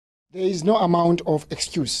There is no amount of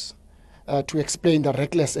excuse to explain the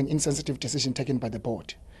reckless and insensitive decision taken by the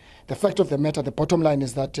board. The fact of the matter, the bottom line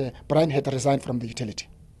is that Brian had resigned from the utility.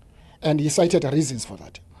 And he cited reasons for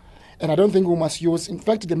that. And I don't think we must use, in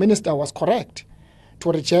fact, the minister was correct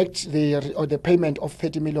to reject the payment of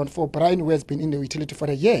 30 million for Brian, who has been in the utility for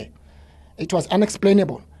a year. It was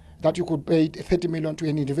unexplainable that you could pay 30 million to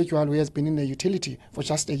an individual who has been in the utility for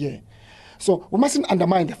just a year. So we mustn't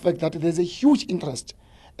undermine the fact that there's a huge interest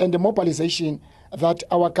and the mobilization that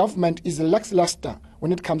our government is lackluster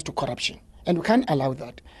when it comes to corruption. And we can't allow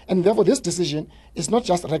that. And therefore this decision is not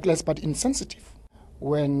just reckless but insensitive.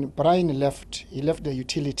 When Brian left, he left the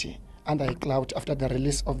utility under a cloud after the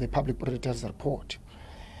release of the Public Protector's report.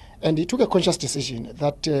 And he took a conscious decision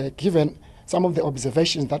that given some of the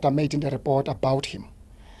observations that are made in the report about him,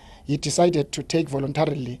 he decided to take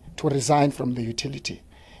voluntarily to resign from the utility.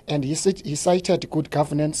 And he cited good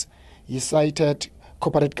governance, he cited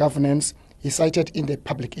corporate governance, he cited in the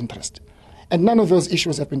public interest. And none of those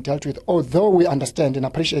issues have been dealt with, although we understand and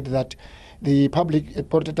appreciate that the Public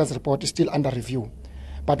Protector's report is still under review.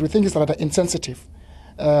 But we think it's rather insensitive,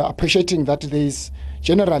 appreciating that there is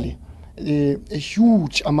generally a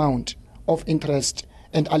huge amount of interest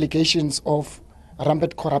and allegations of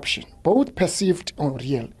rampant corruption, both perceived or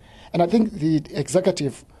real. And I think the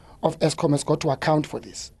executive of Eskom has got to account for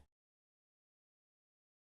this.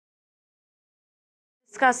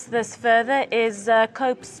 Discuss this further is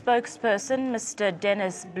COPE spokesperson Mr.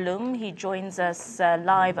 Dennis Bloem. He joins us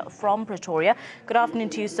live from Pretoria. Good afternoon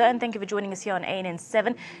to you, sir, and thank you for joining us here on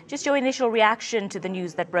ANN7. Just your initial reaction to the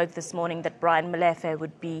news that broke this morning that Brian Molefe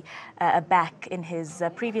would be back in his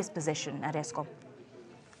previous position at Eskom.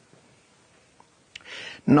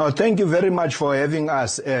 No, thank you very much for having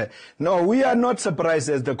us. No, we are not surprised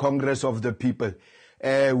as the Congress of the People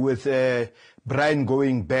with Brian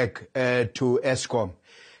going back to Eskom,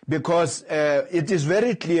 because it is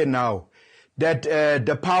very clear now that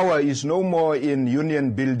the power is no more in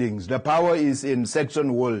union buildings. The power is in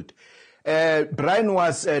Saxon World. Brian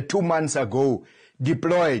was 2 months ago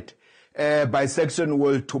deployed by Saxon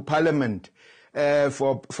World to Parliament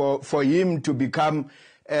for him to become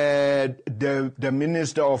the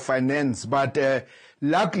Minister of Finance. But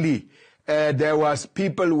luckily, there was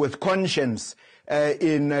people with conscience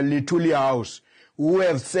in Litulia House who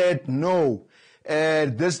have said, no,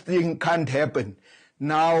 this thing can't happen.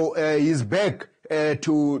 Now he's back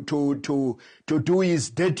to do his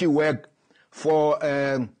dirty work for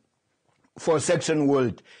Saxon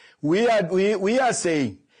World. We are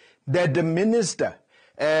saying that the Minister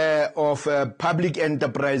of Public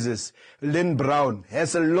Enterprises, Lynn Brown,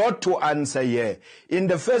 has a lot to answer here. In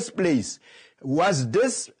the first place, was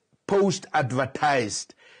this post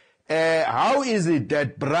advertised? How is it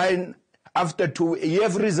that Brian, after he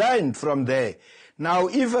have resigned from there? Now,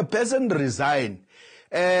 if a person resign,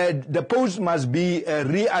 the post must be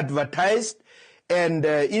re-advertised and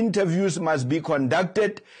interviews must be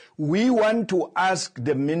conducted. We want to ask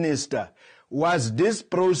the minister, was this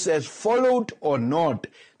process followed or not?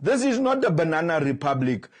 This is not a banana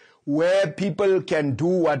republic where people can do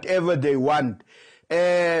whatever they want.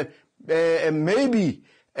 Maybe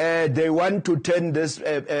they want to turn this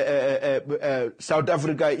South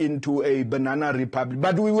Africa into a banana republic.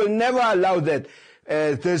 But we will never allow that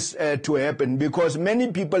this to happen, because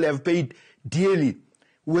many people have paid dearly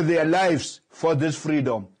with their lives for this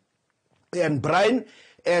freedom. And Brian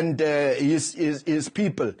and his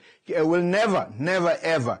people will never,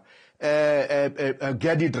 ever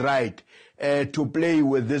get it right to play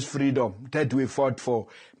with this freedom that we fought for.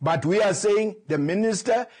 But we are saying the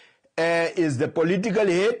minister is the political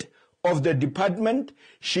head of the department.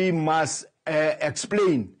 She must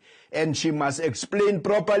explain, and she must explain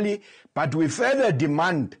properly. But we further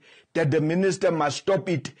demand that the minister must stop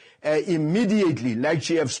it immediately, like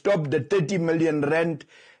she have stopped the 30 million rand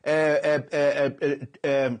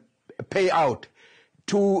payout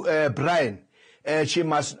to Brian. She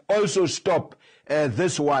must also stop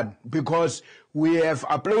this one, because we have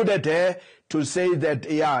applauded her to say that,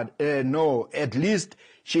 no, at least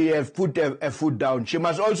she has put a foot down. She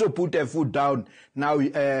must also put a foot down now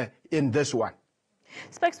in this one.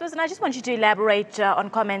 Spokesperson, I just want you to elaborate on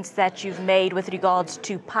comments that you've made with regards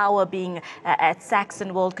to power being at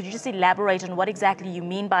Saxon World. Could you just elaborate on what exactly you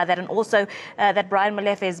mean by that, and also that Brian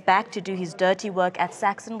Molefe is back to do his dirty work at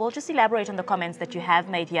Saxon World? Just elaborate on the comments that you have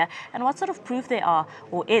made here and what sort of proof there are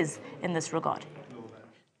or is in this regard.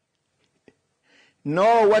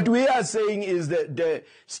 No, what we are saying is that the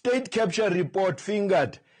state capture report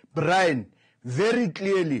fingered Brian very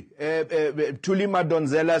clearly, Tulima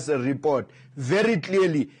Donzela's report, very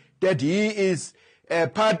clearly, that he is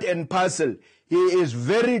part and parcel he is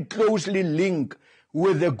very closely linked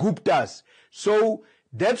with the Guptas. So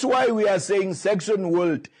that's why we are saying Saxon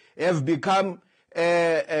World have become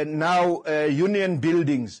now union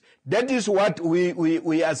buildings. That is what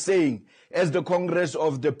we are saying as the Congress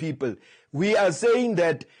of the People. We are saying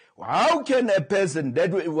that how can a person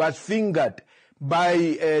that was fingered by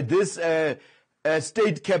this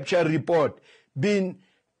state capture report been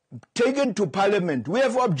taken to Parliament? We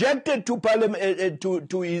have objected to Parliament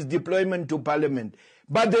to his deployment to Parliament,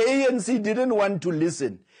 but the ANC didn't want to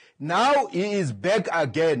listen. Now he is back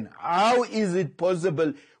again. How is it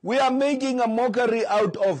possible? We are making a mockery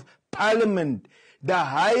out of Parliament, the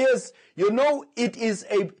highest. It is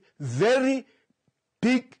a very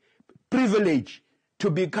big privilege to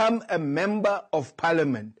become a member of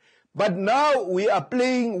Parliament. But now we are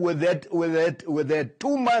playing with that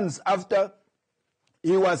 2 months after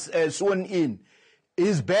he was sworn in.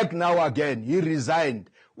 He's back now again. He resigned.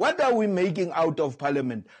 What are we making out of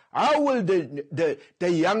Parliament? How will the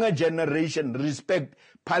younger generation respect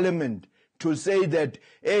Parliament to say that,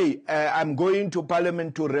 hey, I'm going to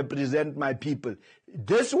Parliament to represent my people?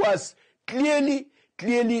 This was clearly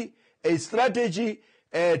a strategy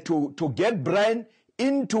to get Brian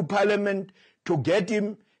into Parliament, to get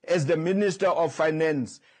him as the Minister of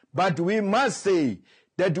Finance. But we must say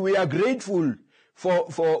that we are grateful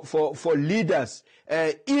for leaders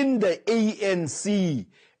in the ANC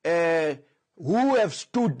who have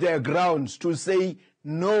stood their grounds to say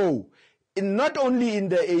no, not only in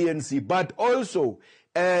the ANC but also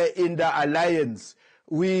in the alliance.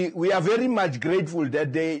 We are very much grateful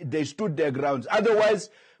that they stood their grounds. Otherwise,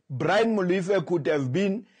 Brian Molefe could have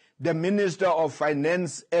been the Minister of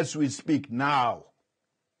Finance as we speak now.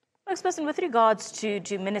 Spokesperson, with regards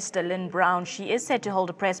to Minister Lynn Brown, she is set to hold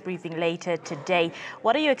a press briefing later today.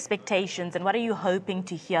 What are your expectations and what are you hoping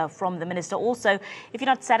to hear from the minister? Also, if you're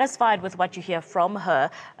not satisfied with what you hear from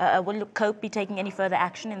her, will COPE be taking any further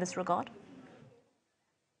action in this regard?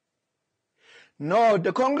 No,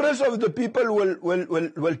 the Congress of the People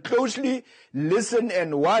will closely listen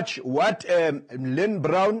and watch what Lynn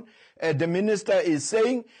Brown, the minister, is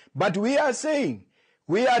saying. But we are saying,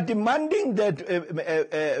 we are demanding that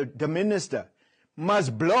the minister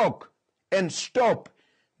must block and stop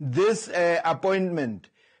this appointment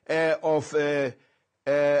of Brian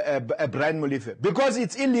Molefe because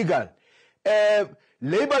it's illegal.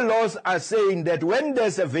 Labor laws are saying that when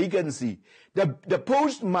there's a vacancy, the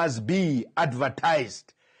post must be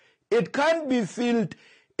advertised. It can't be filled.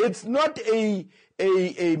 It's not a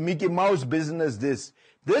Mickey Mouse business, this.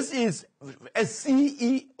 This is a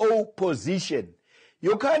CEO position.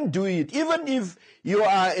 You can't do it. Even if you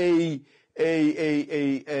are a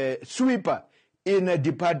sweeper in a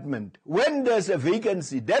department, when there's a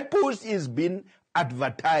vacancy, that post is being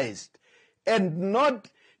advertised and not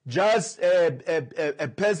just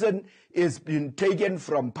a person is being taken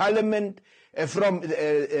from Parliament, from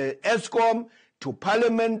Eskom to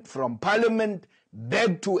Parliament, from Parliament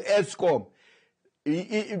back to Eskom.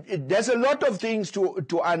 There's a lot of things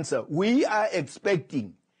to answer. We are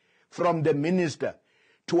expecting from the minister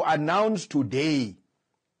to announce today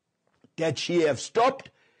that she have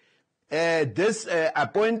stopped this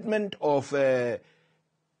appointment of Brian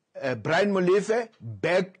Molefe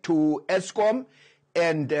back to Eskom,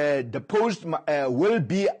 and the post will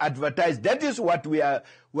be advertised. That is what we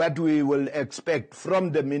will expect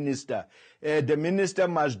from the minister. The minister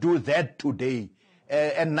must do that today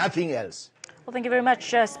and nothing else. Well, thank you very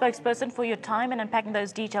much, spokesperson, for your time and unpacking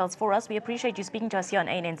those details for us. We appreciate you speaking to us here on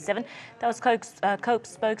ANN7. That was COPE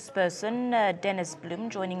spokesperson Dennis Bloem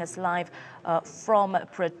joining us live from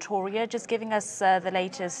Pretoria, just giving us the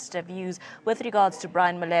latest views with regards to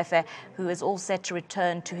Brian Molefe, who is all set to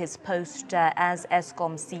return to his post as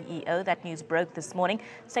Eskom CEO. That news broke this morning.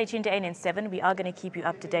 Stay tuned to ANN7. We are going to keep you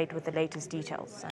up to date with the latest details.